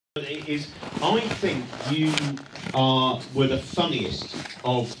I think you were the funniest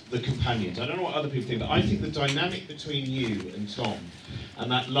of the companions. I don't know what other people think, but I think the dynamic between you and Tom,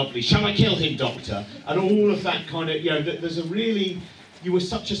 and that lovely "shall I kill him, doctor," and all of that kind of, there's a really, you were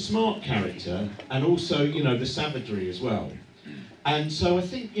such a smart character, and also, the savagery as well. And so I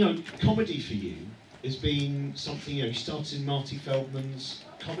think, comedy for you has been something, you started in Marty Feldman's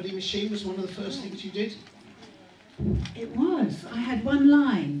Comedy Machine was one of the first things you did. It was. I had one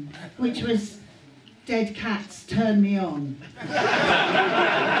line, which was, "Dead cats turn me on."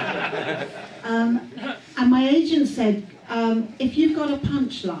 And my agent said, if you've got a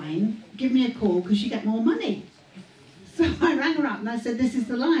punchline, give me a call because you get more money. So I rang her up and I said, this is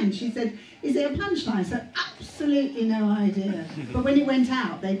the line. She said, is it a punchline? I said, absolutely no idea. But when it went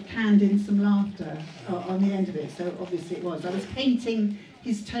out, they'd canned in some laughter on the end of it, so obviously it was. I was painting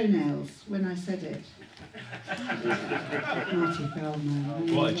his toenails when I said it. Marty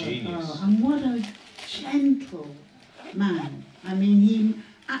Feldman. What a genius. Oh, and what a gentle man. I mean,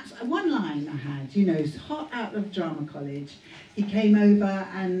 one line I had, he's hot out of drama college. He came over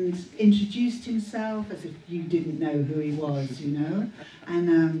and introduced himself as if you didn't know who he was,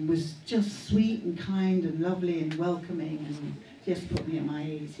 and was just sweet and kind and lovely and welcoming and just put me at my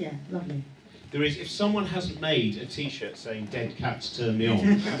ease. Yeah, lovely. There is, if someone hasn't made a T-shirt saying "Dead cats turn me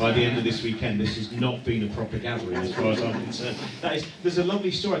on" by the end of this weekend, this has not been a proper gathering as far as I'm concerned. There's a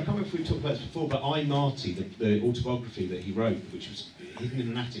lovely story, I can't remember if we've talked about this before, but I, Marty, the autobiography that he wrote, which was hidden in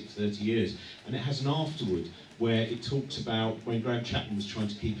an attic for 30 years, and it has an afterward where it talks about when Graham Chapman was trying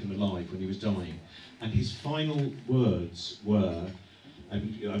to keep him alive when he was dying, and his final words were,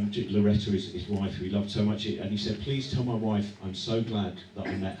 Loretta is his wife, who he loved so much, and he said, "Please tell my wife I'm so glad that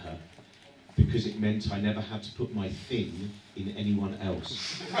I met her, because it meant I never had to put my thing in anyone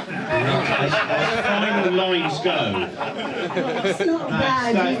else." As final lines go. It's not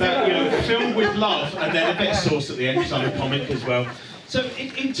bad. Filled with love, and then a bit of sauce at the end, some comic as well. So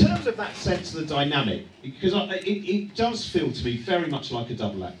in terms of that sense of the dynamic, because it does feel to me very much like a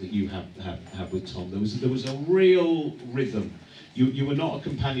double act that you have with Tom. There was a real rhythm. You were not a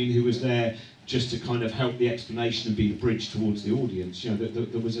companion who was there just to kind of help the explanation and be the bridge towards the audience.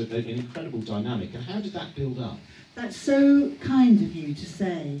 There was an incredible dynamic. And how did that build up? That's so kind of you to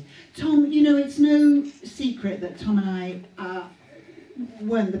say. Tom, it's no secret that Tom and I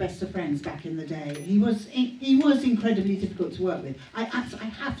weren't the best of friends back in the day. He was incredibly difficult to work with. I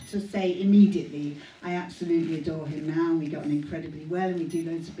have to say immediately, I absolutely adore him now. We got on incredibly well and we do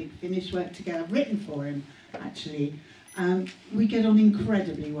loads of big finish work together. I've written for him, actually. We get on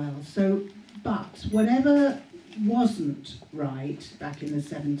incredibly well. But whatever wasn't right back in the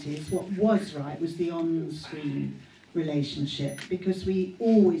 70s, what was right was the on-screen relationship, because we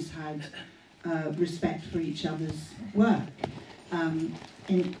always had respect for each other's work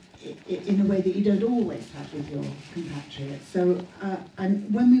in a way that you don't always have with your compatriots. So,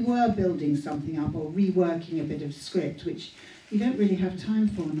 and when we were building something up or reworking a bit of script, which you don't really have time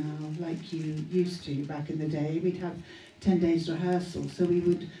for now, like you used to back in the day, we'd have 10 days rehearsal, so we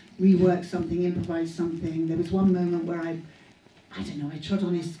would rework something, improvise something. There was one moment where I trod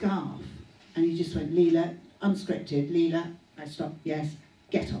on his scarf, and he just went, "Leela," unscripted, "Leela," I stopped, "Yes,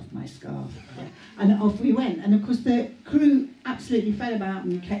 get off my scarf." Yeah. And off we went. And of course the crew absolutely fell about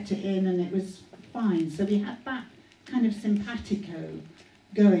and kept it in, and it was fine. So we had that kind of simpatico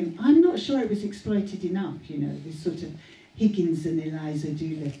going. I'm not sure it was exploited enough, this sort of Higgins and Eliza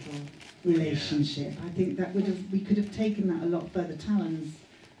Doolittle relationship. I think that we could have taken that a lot further. Talon's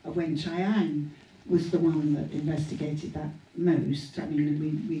Wen Chiang was the one that investigated that most. I mean,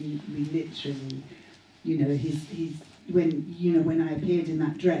 we literally, when I appeared in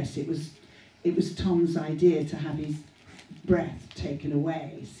that dress, it was Tom's idea to have his breath taken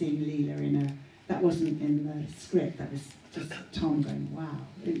away, seeing Leela that wasn't in the script, that was just Tom going, wow.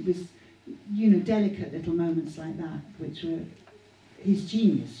 It was, delicate little moments like that, which were his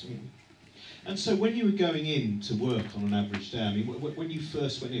genius, really. And so when you were going in to work on an average day, I mean, when you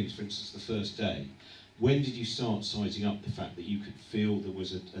first went in, for instance, the first day, when did you start sizing up the fact that you could feel there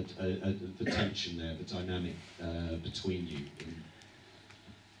was the tension there, the dynamic between you?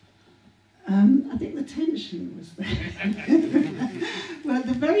 I think the tension was there. Well,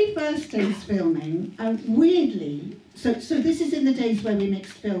 the very first day's filming, weirdly, so this is in the days where we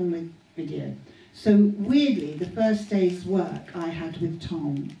mixed film with video. So weirdly, the first day's work I had with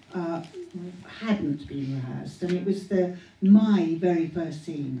Tom hadn't been rehearsed, and it was my very first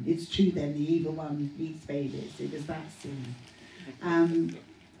scene. It's true then, the evil one eats babies, it was that scene.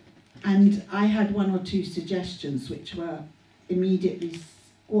 And I had one or two suggestions which were immediately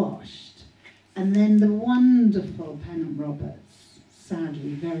squashed. And then the wonderful Pennant Roberts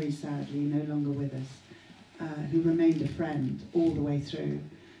sadly, very sadly, no longer with us, who remained a friend all the way through,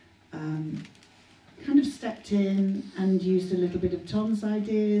 kind of stepped in and used a little bit of Tom's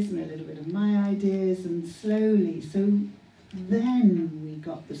ideas and a little bit of my ideas, and slowly, so then we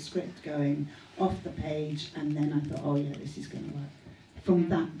got the script going off the page, and then I thought, oh yeah, this is going to work. From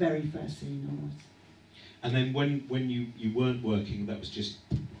that very first scene onwards. And then when you weren't working, that was just,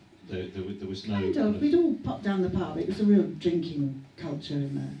 there was no... We'd all popped down the pub. It was a real drinking culture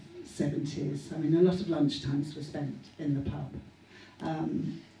in the 70s. I mean, a lot of lunchtimes were spent in the pub.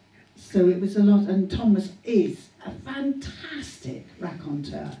 So it was a lot, and Tom is a fantastic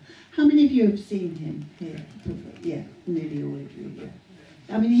raconteur. How many of you have seen him here? Yeah, nearly all of you, yeah.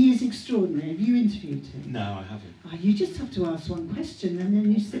 I mean, he is extraordinary. Have you interviewed him? No, I haven't. Oh, you just have to ask one question and then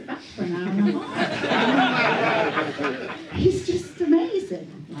you sit back for an hour and a half. He's just amazing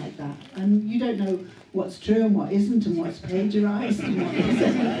like that. And you don't know what's true and what isn't and what's plagiarised and what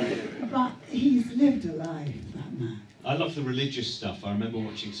isn't. But he's lived a life, that man. I love the religious stuff. I remember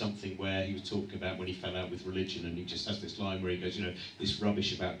watching something where he was talking about when he fell out with religion, and he just has this line where he goes, you know, this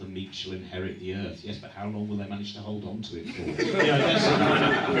rubbish about the meek shall inherit the earth. Yes, but how long will they manage to hold on to it for? You know, that's a kind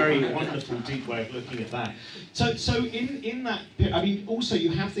of very wonderful, deep way of looking at that. So in that, I mean, also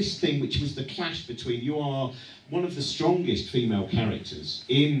you have this thing which was the clash between, you are one of the strongest female characters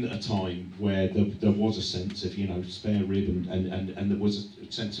in a time where there was a sense of, you know, spare rib, and there was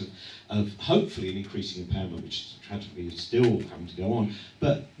a sense of hopefully an increasing empowerment, which tragically is still having to go on.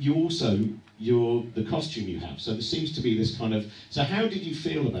 But you also, the costume you have, so there seems to be this kind of, so how did you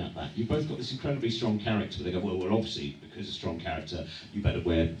feel about that? You've both got this incredibly strong character, but they go, well, obviously, because of strong character, you better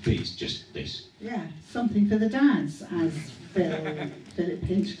wear these, just this. Yeah, something for the dads, as Philip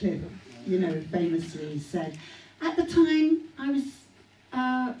Hinchcliffe, you know, famously said. At the time, I was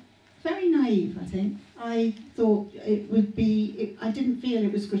very naive, I think. I thought it would be, I didn't feel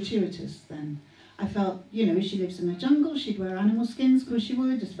it was gratuitous then. I felt, you know, she lives in a jungle, she'd wear animal skins, of course she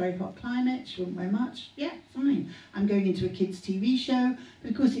would, it's a very hot climate, she wouldn't wear much. Yeah, fine. I'm going into a kids' TV show,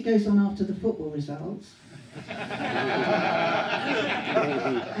 but of course it goes on after the football results. And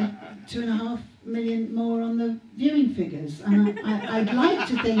 2.5 million more on the viewing figures, and I'd like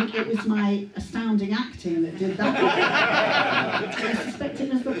to think it was my astounding acting that did that. I suspect it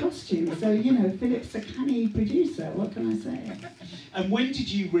was the costume. So, you know, Philip's a canny producer, what can I say? And when did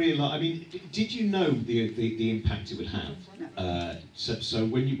you realise, I mean, did you know the impact it would have? So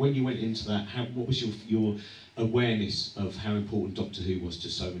when you went into that, what was your awareness of how important Doctor Who was to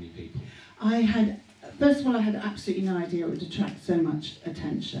so many people? First of all, I had absolutely no idea it would attract so much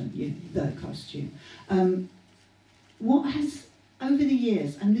attention, you know, the costume. What has, over the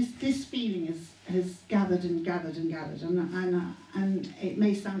years, and this feeling has gathered and gathered and gathered, and it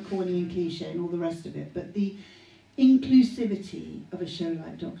may sound corny and cliche and all the rest of it, but the inclusivity of a show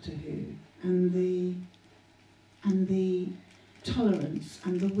like Doctor Who, and the tolerance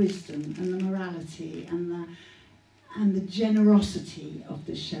and the wisdom and the morality and the generosity of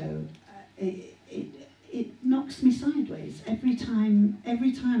the show, it knocks me sideways every time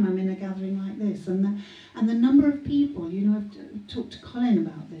I'm in a gathering like this, and the number of people, you know, I've talked to Colin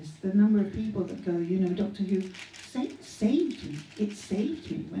about this, the number of people that go, you know, Doctor Who saved me. It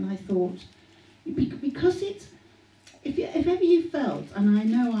saved me when I thought, because it's, if ever you felt, and I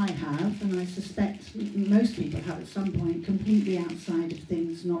know I have, and I suspect most people have at some point, completely outside of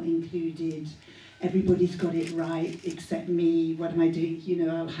things, not included. Everybody's got it right except me. What am I doing? You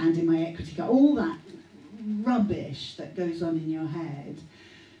know, I'll hand in my equity card. All that rubbish that goes on in your head.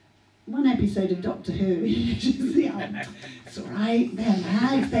 One episode of Doctor Who, you just think, oh, it's all right, they're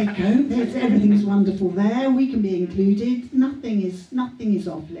mad, they cope, everything's wonderful there, we can be included, nothing is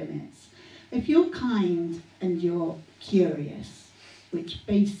off limits. If you're kind and you're curious, which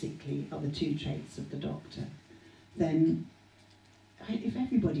basically are the two traits of the Doctor, then if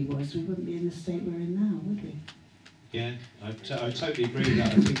everybody was, we wouldn't be in the state we're in now, would we? Yeah, I totally agree with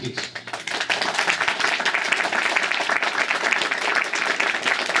that. I think it's...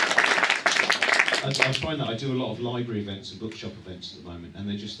 I find that I do a lot of library events and bookshop events at the moment, and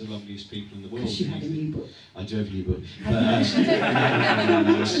they're just the loveliest people in the world. Because you have a new book. I do have a new book. No. It's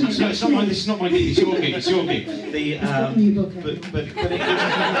not mine, this is not my gig, it's your gig, it's your gig. He's got a new book. But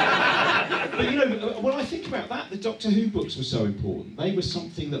you know, when I think about that, the Doctor Who books were so important. They were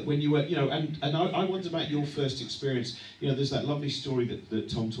something that when you were, you know, and I wonder about your first experience. You know, there's that lovely story that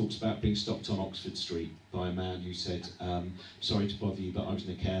Tom talks about being stopped on Oxford Street by a man who said, sorry to bother you, but I was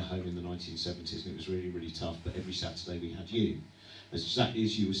in a care home in the 1970s and it was really, really tough, but every Saturday we had you. As exactly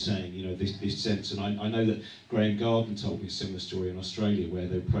as you were saying, you know, this sense, and I know that Graham Garden told me a similar story in Australia where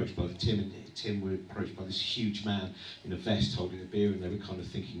they were approached by Tim were approached by this huge man in a vest holding a beer, and they were kind of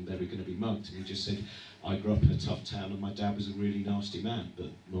thinking they were going to be mugged, and he just said, I grew up in a tough town and my dad was a really nasty man,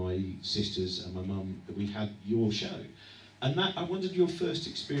 but my sisters and my mum, we had your show. And that, I wondered your first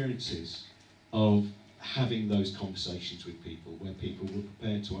experiences of having those conversations with people where people were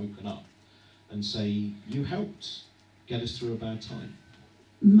prepared to open up and say, you helped get us through a bad time.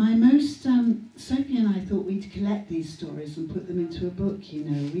 My most, Sophie and I thought we'd collect these stories and put them into a book, you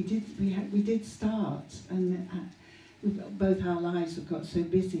know. We did start, and both our lives have got so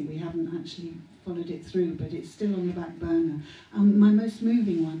busy we haven't actually followed it through, but it's still on the back burner. My most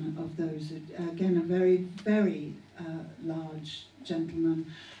moving one of those, again, a very, very large gentleman,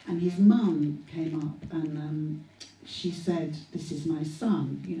 and his mum came up and she said, this is my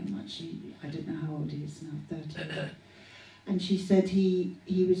son, you know, I don't know how old he is now, 13. And she said he's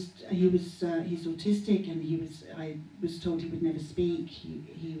autistic, and I was told he would never speak,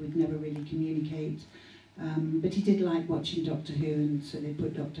 he would never really communicate, but he did like watching Doctor Who, and so they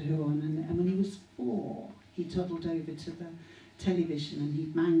put Doctor Who on, and when he was 4, he toddled over to the television and he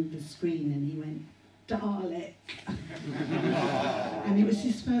banged the screen and he went, Dalek. And it was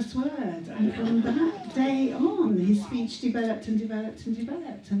his first word, and from that day on his speech developed and developed and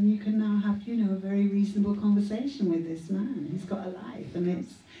developed, and you can now have, you know, a very reasonable conversation with this man. He's got a life, and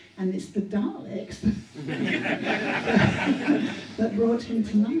it's the Daleks that brought him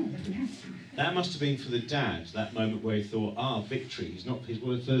to life. Yes. That must have been for the dad, that moment where he thought, victory. His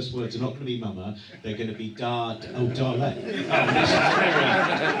first words are not going to be mama, they're going to be Dalek. Oh, this is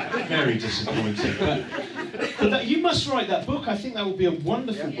very, very disappointing. But you must write that book. I think that would be a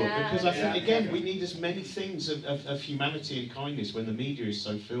wonderful book, because I think, again, we need as many things of humanity and kindness when the media is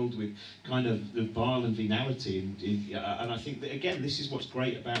so filled with kind of the vile and venality. And I think that, again, this is what's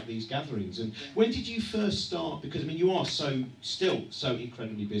great about these gatherings. And when did you first start? Because, I mean, you are still so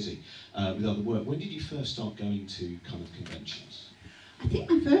incredibly busy with other work. When did you first start going to kind of conventions? I think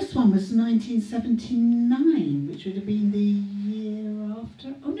my first one was 1979, which would have been the year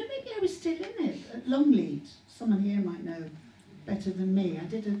after. Oh no, maybe I was still in it, at Longleat. Someone here might know better than me. I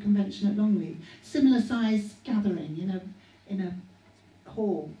did a convention at Longleat. Similar size gathering in a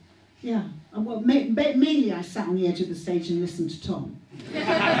hall. Yeah. Well, mainly I sat on the edge of the stage and listened to Tom. But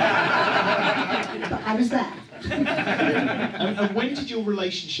I was there. And when did your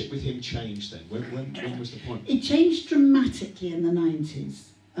relationship with him change then? When was the point? It changed dramatically in the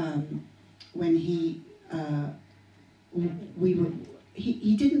 90s, when he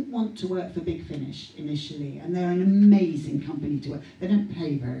didn't want to work for Big Finish initially, and they're an amazing company to work. They don't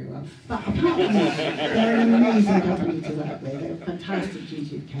pay very well, but apart from that, they're an amazing company to work with. They're a fantastic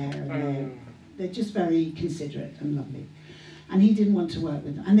duty of care, and they're just very considerate and lovely. And he didn't want to work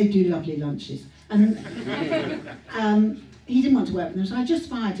with them, and they do lovely lunches. And he didn't want to work with them, so I just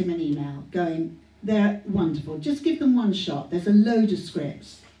fired him an email going, they're wonderful, just give them one shot. There's a load of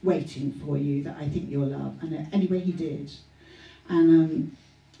scripts waiting for you that I think you'll love. And anyway, he did. And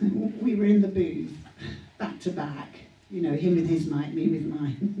we were in the booth, back to back, you know, him with his mic, me with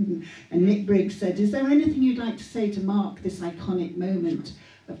mine. And Nick Briggs said, is there anything you'd like to say to mark this iconic moment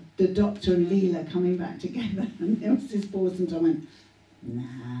of the Doctor and Leela coming back together? And there was this pause, and Tom went, nah.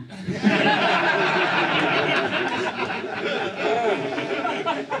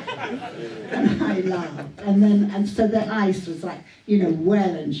 And I laughed. And so the ice was like, you know,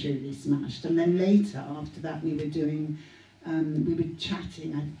 well and truly smashed. And then later, after that, we were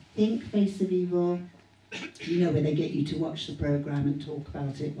chatting, I think Face of Evil, you know, where they get you to watch the programme and talk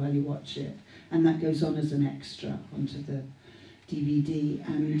about it while you watch it. And that goes on as an extra onto the DVD.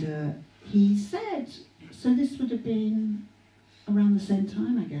 And he said, so this would have been around the same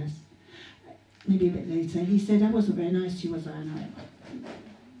time, I guess, maybe a bit later. He said, I wasn't very nice to you, was I? And I went,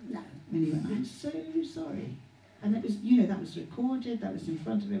 no. And he went, I'm so sorry. And it was, you know, that was recorded, that was in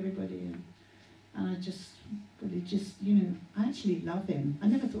front of everybody, and I just, you know, I actually love him. I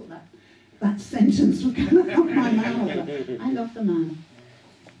never thought that sentence would come out of my mouth, but I love the man.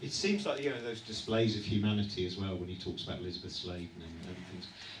 It seems like, you know, those displays of humanity as well when he talks about Elizabeth Sladen and things.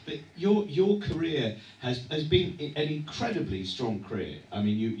 But your career has been an incredibly strong career. I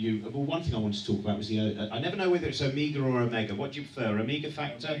mean, well, one thing I wanted to talk about was I never know whether it's Omega or Omega. What do you prefer, Omega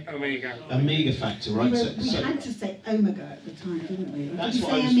Factor? Omega. Omega Factor, right? We had to say Omega at the time, didn't we? That's did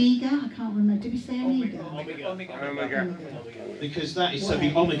we say Omega? I can't remember. Did we say Omega? Omega. Because that is, so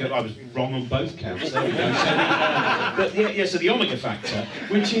the Omega, I was wrong on both counts, there we go. So so the Omega Factor,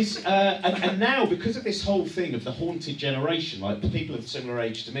 which which is, and now, because of this whole thing of the haunted generation, like the people of a similar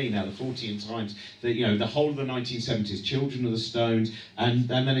age to me now, the 40 and times, the whole of the 1970s, Children of the Stones, and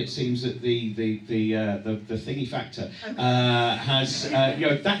then it seems that the thingy factor has,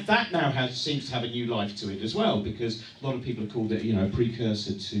 that now seems to have a new life to it as well, because a lot of people have called it, a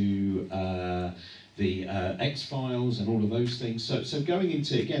precursor to the X-Files and all of those things. So going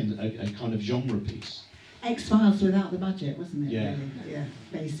into, again, a kind of genre piece. X-Files without the budget, wasn't it? Yeah. Really? Yeah,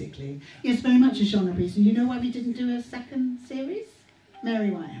 basically. Yes, very much a genre piece. And you know why we didn't do a second series? Mary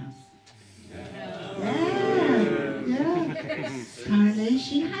Whitehouse. Yeah. Apparently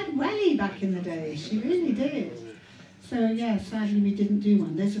she had welly back in the day. She really did. So yeah, sadly we didn't do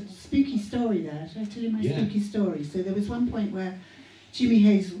one. There's a spooky story there. Should I tell you my spooky story? So there was one point where Jimmy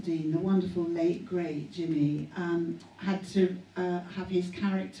Hazeldine, the wonderful late great Jimmy, had to have his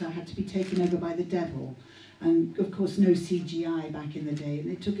character had to be taken over by the devil, and of course no CGI back in the day.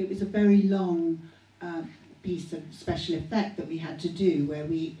 And it was a very long piece of special effect that we had to do, where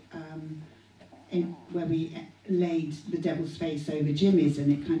we laid the devil's face over Jimmy's,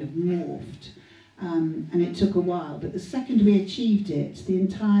 and it kind of morphed. And it took a while, but the second we achieved it, the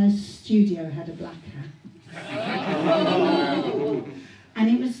entire studio had a black hat. And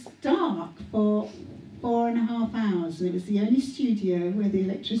it was dark for 4.5 hours, and it was the only studio where the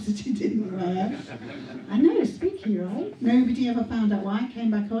electricity didn't work. I know, it's spooky, right? Nobody ever found out why. It came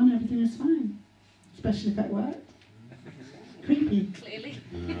back on, everything was fine. Special effect worked. Creepy. Clearly.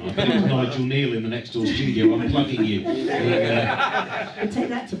 I bet it was Nigel Neal in the next door studio. I'm plugging you. We'll take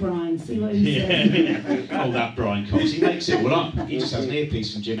that to Brian, see what he says. Oh, that Brian Cox. He makes it all up. He just has an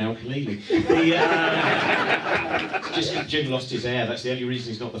earpiece from Jim Al-Khalili. Just because Jim lost his hair, that's the only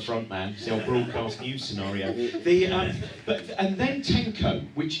reason he's not the front man. It's the old broadcast news scenario. And then Tenko,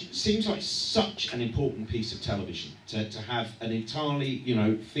 which seems like such an important piece of television, to have an entirely,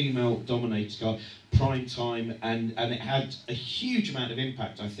 female-dominated cast, prime time, and it had a huge amount of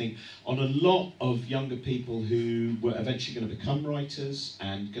impact, I think, on a lot of younger people who were eventually going to become writers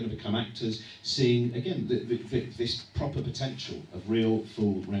and going to become actors, seeing, again, this proper potential of real,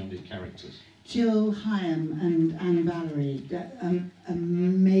 full, rounded characters. Jill Hyam and Anne Valerie,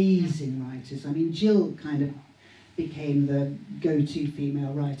 amazing writers. I mean, Jill kind of became the go-to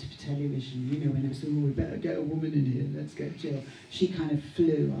female writer for television. When it was, we better get a woman in here, let's get Jill. She kind of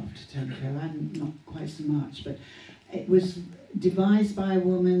flew after Tenko, and not quite so much, but it was devised by a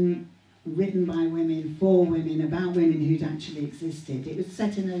woman, written by women, for women, about women who'd actually existed. It was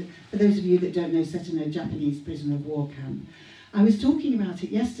set in for those of you that don't know, set in a Japanese prisoner of war camp. I was talking about it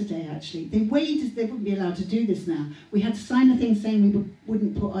yesterday, actually. They wouldn't be allowed to do this now. We had to sign a thing saying we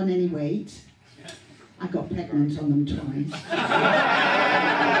wouldn't put on any weight. I got pregnant on them twice.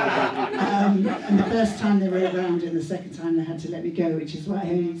 And the first time they were around, and the second time they had to let me go, which is why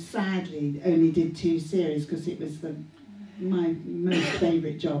I sadly only did 2 series, because it was my most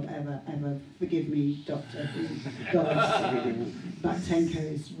favourite job ever. Forgive me, Doctor. But Tenko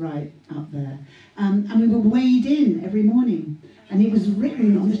is right up there. And we were weighed in every morning, and it was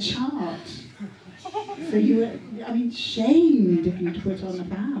written on the chart. So you were, shamed if you'd put on a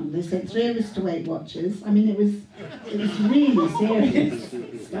pound. They sent 3 of us to Weight Watchers. It was really serious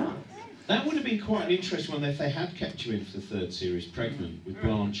stuff. That would have been quite an interesting one if they had kept you in for the 3rd series, pregnant with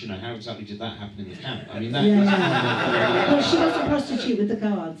Blanche. How exactly did that happen in the camp? Well, she was a prostitute with the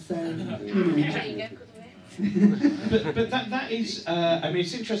guards, so but that is,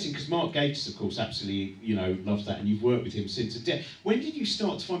 it's interesting because Mark Gatiss, of course, absolutely, loves that, and you've worked with him since the day. When did you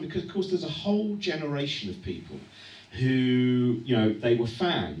start to find, because of course there's a whole generation of people who, they were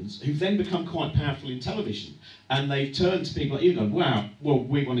fans, who've then become quite powerful in television, and they've turned to people like you and gone, wow, well,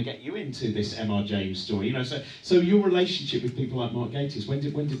 we want to get you into this M.R. James story, so your relationship with people like Mark Gatiss, when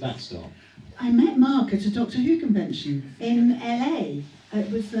did that start? I met Mark at a Doctor Who convention in LA. It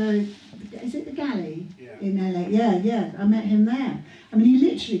was, is it the Galley in LA? Yeah, I met him there. He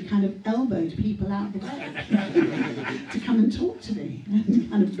literally kind of elbowed people out the way to come and talk to me, and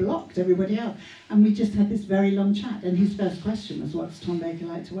kind of blocked everybody else. And we just had this very long chat, and his first question was, what's Tom Baker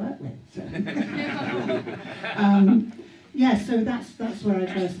like to work with? So, so that's where I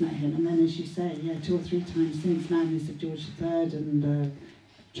first met him, and then, as you say, 2 or 3 times since Madness of George III and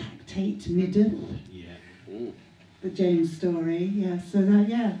Tractate Midden. The James story, so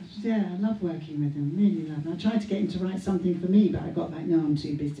that, I love working with him, really love him. I tried to get him to write something for me, but I got back, no, I'm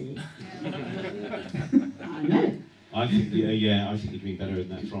too busy. I know. I think you'd be better in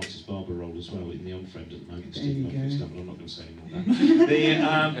that Francis Barber role as well, in The Unfriend at the moment. But I'm not going to say any more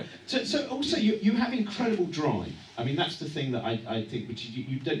about that. So also, you have incredible drive. That's the thing that I think, which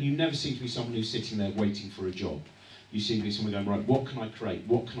you never seem to be someone who's sitting there waiting for a job. you seem to be someone going, right, what can I create?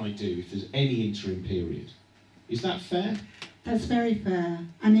 What can I do if there's any interim period? Is that fair? That's very fair,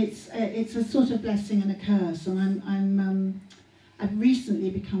 and it's a sort of blessing and a curse. And I've recently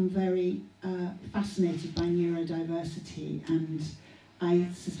become very fascinated by neurodiversity, and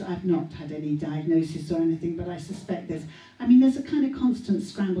I've not had any diagnosis or anything, but I suspect there's a kind of constant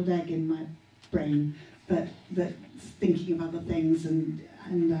scrambled egg in my brain that's thinking of other things, and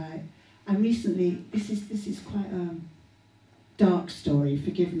I recently, this is quite a dark story,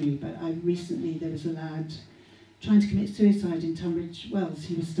 forgive me, but there was a lad trying to commit suicide in Tunbridge Wells.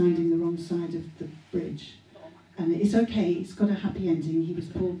 He was standing the wrong side of the bridge. And it's okay, it's got a happy ending, he was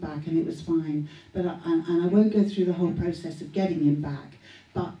pulled back and it was fine. But I won't go through the whole process of getting him back,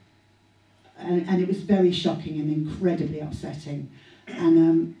 and it was very shocking and incredibly upsetting.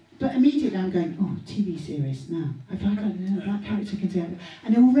 But immediately I'm going, oh, TV series, now. I feel like that character can do it.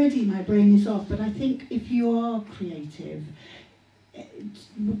 And already my brain is off, but I think if you are creative,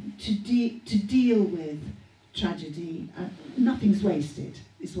 to deal with tragedy, nothing's wasted,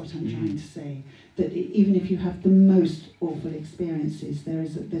 is what I'm trying to say. That even if you have the most awful experiences,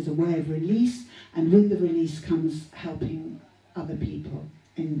 there's a way of release, and with the release comes helping other people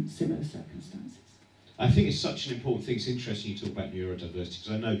in similar circumstances. I think it's such an important thing. It's interesting you talk about neurodiversity,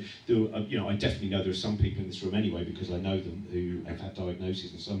 because I know I definitely know there are some people in this room anyway, because I know them, who have had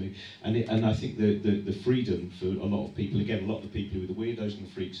diagnoses and something. And I think the freedom for a lot of people, again, a lot of the people who are the weirdos and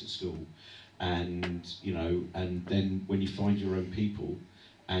the freaks at school, and then when you find your own people,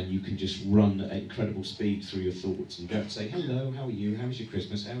 and you can just run at incredible speed through your thoughts and go and say, hello, how are you? How was your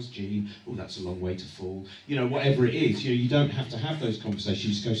Christmas? How's Jean? Oh, that's a long way to fall. Whatever it is, you don't have to have those conversations,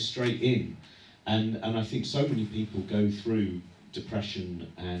 you just go straight in. And I think so many people go through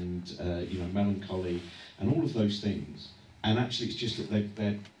depression and melancholy and all of those things. And actually it's just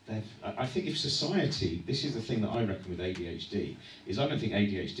that I think if society, this is the thing that I reckon with ADHD, is I don't think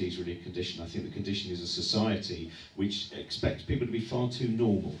ADHD is really a condition. I think the condition is a society which expects people to be far too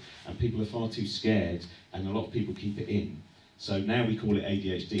normal, and people are far too scared, and a lot of people keep it in. So now we call it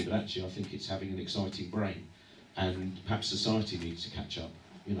ADHD, but actually I think it's having an exciting brain, and perhaps society needs to catch up,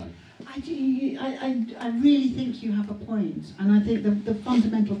 I really think you have a point, and I think the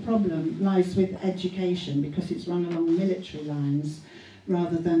fundamental problem lies with education, because it's run along military lines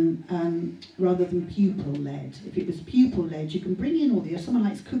rather than pupil-led. If it was pupil-led, you can bring in all the. If someone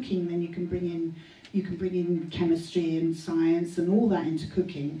likes cooking, then you can bring in chemistry and science and all that into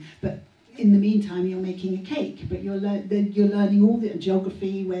cooking. But in the meantime, you're making a cake, but you're learning all the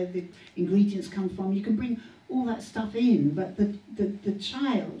geography, where the ingredients come from. You can bring all that stuff in, but the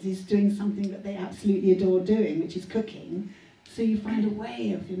child is doing something that they absolutely adore doing, which is cooking. So you find a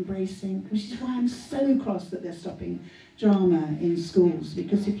way of embracing, which is why I'm so cross that they're stopping drama in schools,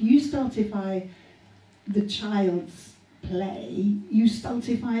 because if you stultify the child's play, you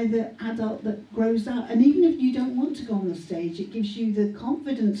stultify the adult that grows up. And even if you don't want to go on the stage, it gives you the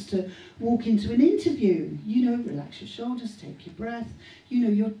confidence to walk into an interview. Relax your shoulders, take your breath.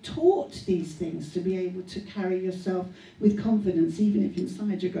 You're taught these things to be able to carry yourself with confidence, even if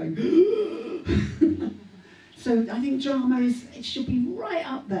inside you're going. So I think drama it should be right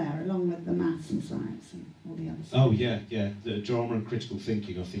up there, along with the maths and science and all the other stuff. Oh yeah. The drama and critical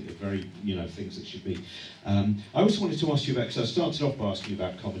thinking, I think, are very, things that should be. I also wanted to ask you about, because I started off by asking you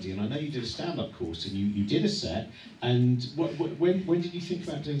about comedy, and I know you did a stand-up course, and you did a set. And when did you think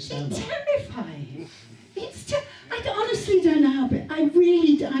about doing stand-up? It's terrifying. I honestly don't know how, but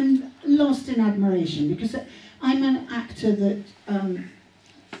I'm lost in admiration, because I'm an actor that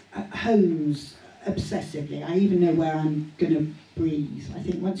hones obsessively. I even know where I'm going to breathe. I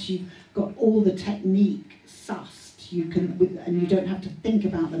think once you've got all the technique sussed, and you don't have to think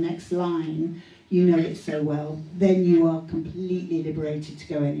about the next line, you know it so well, then you are completely liberated to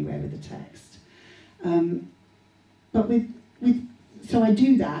go anywhere with the text. So I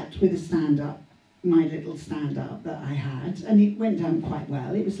do that with a stand-up, my little stand-up that I had, and it went down quite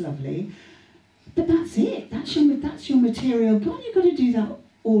well. It was lovely. But that's it. That's your material. Go on, you've got to do that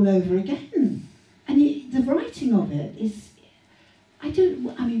all over again. And the writing of it is, where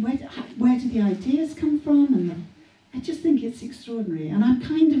do the ideas come from? And I just think it's extraordinary. And I'm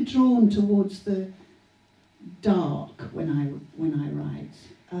kind of drawn towards the dark when I write.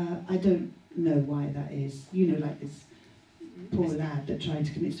 I don't know why that is. Like this poor lad that tried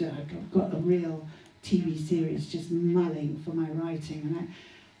to commit suicide. I've got a real TV series just mulling for my writing, and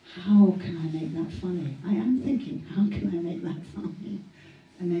how can I make that funny? I am thinking, how can I make that funny?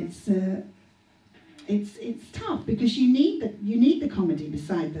 And it's tough, because you need the comedy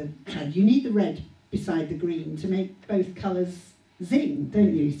beside the tragedy. You need the red beside the green to make both colours zing,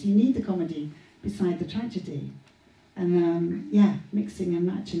 don't you? So you need the comedy beside the tragedy. And yeah, mixing and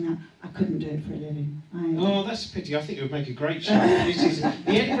matching that, I couldn't do it for a living. Oh, that's a pity. I think it would make a great show. This is, the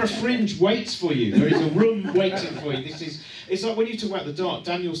Edinburgh Fringe waits for you. There is a room waiting for you. It's like when you talk about the dark,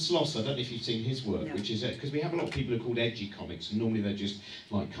 Daniel Sloss, I don't know if you've seen his work, which is, because we have a lot of people who are called edgy comics, and normally they're just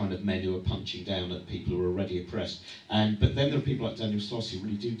like kind of men who are punching down at people who are already oppressed. But then there are people like Daniel Sloss who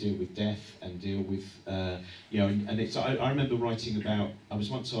really do deal with death and deal with, you know, and it's, I remember writing about, I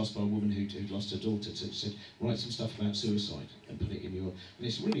was once asked by a woman who'd lost her daughter to said, write some stuff about suicide and put it in your, and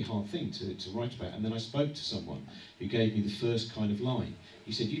it's a really hard thing to write about. And then I spoke to someone who gave me the first kind of line.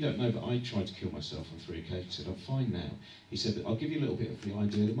 He said, you don't know, but I tried to kill myself on 3 occasions. He said, I'm fine now. He said, but I'll give you a little bit of the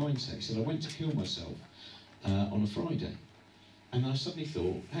idea, the mindset. He said, I went to kill myself on a Friday. And I suddenly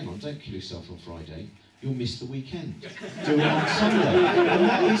thought, hang on, don't kill yourself on Friday. You'll miss the weekend. Do it on Sunday. And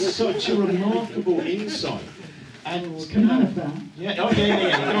that is such a remarkable insight. And come out of that. Yeah, oh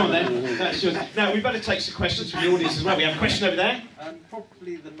yeah. Come on then. That's just. Now we better take some questions from the audience as well. We have a question over there.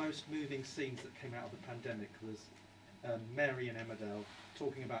 Probably the most moving scenes that came out of the pandemic was Mary and Emmerdale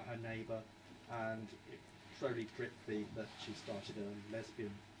talking about her neighbour, and it slowly dripped that she started a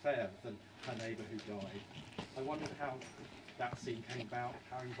lesbian affair with her neighbour who died. I wondered how that scene came about.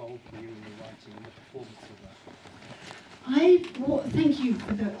 How involved were you in the writing and the performance of that? Thank you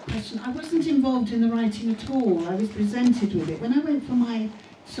for the question. I wasn't involved in the writing at all. I was presented with it. When I went for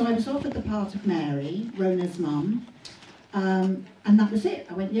so I was offered the part of Mary, Rona's mum, and that was it.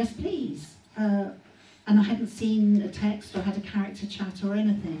 I went, yes, please. And I hadn't seen a text or had a character chat or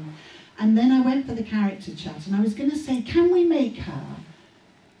anything. And then I went for the character chat, and I was going to say, can we make her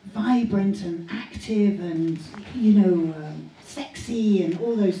vibrant and active and, you know, sexy and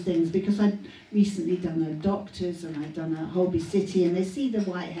all those things, because I'd recently done a doctor's and I'd done a Holby City, and they see the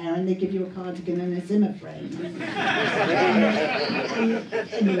white hair and they give you a cardigan and a Zimmer frame.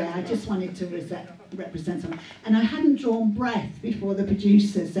 Anyway, I just wanted to represent something. And I hadn't drawn breath before the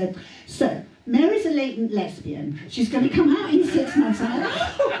producer said, so, Mary's a latent lesbian. She's going to come out in 6 months. And I went,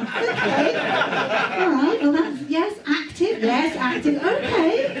 oh, okay. All right, well that's, yes, active,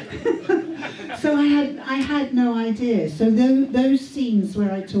 okay. So I had no idea. So those scenes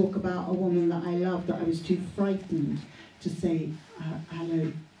where I talk about a woman that I love, that I was too frightened to say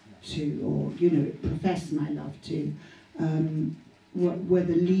hello to, or, you know, profess my love to, were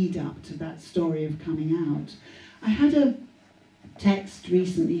the lead up to that story of coming out. I had a text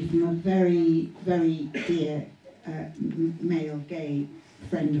recently from a very, very dear male gay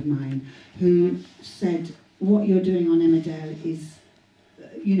friend of mine who said, what you're doing on Emmerdale is,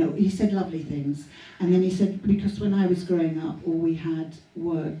 you know, he said lovely things. And then he said, because when I was growing up, all we had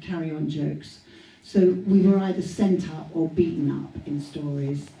were carry-on jokes. So we were either sent up or beaten up in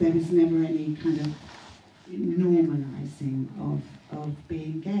stories. There was never any kind of normalising of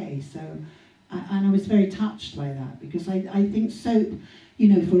being gay. So, and I was very touched by that, because I think soap, you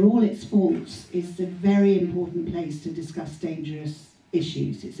know, for all its faults, is a very important place to discuss dangerous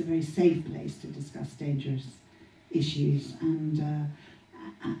issues. It's a very safe place to discuss dangerous issues, and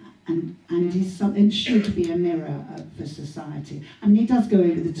is something, should be a mirror for society. I mean, it does go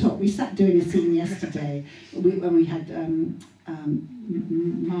over the top. We sat doing a scene yesterday when we had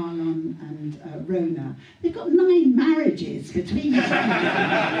Marlon and Rona. They've got 9 marriages between them,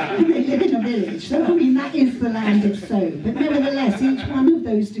 and they live in a village. So, I mean, that is the land of soap. But nevertheless, each one of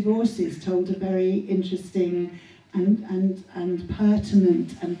those divorces told a very interesting and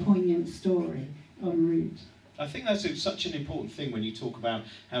pertinent and poignant story en route. I think that's such an important thing when you talk about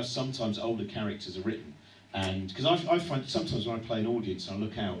how sometimes older characters are written. And because I find sometimes when I play an audience, I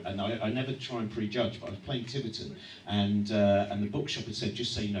look out and I never try and prejudge, but I was playing Tiverton, and the bookshop had said,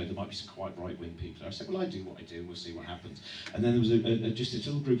 just so you know, there might be some quite right-wing people. I said, well, I do what I do, and we'll see what happens. And then there was just this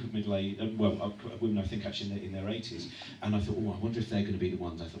little group of middle-aged, women, I think actually in their 80s, and I thought, oh, I wonder if they're going to be the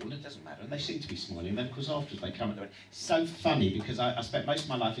ones. I thought, well, it doesn't matter, and they seem to be smiling. And then, of course, afterwards they come and they went, so funny, because I spent most of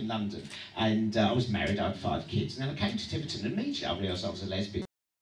my life in London, and I was married, I had 5 kids, and then I came to Tiverton, and immediately I realised I was a lesbian.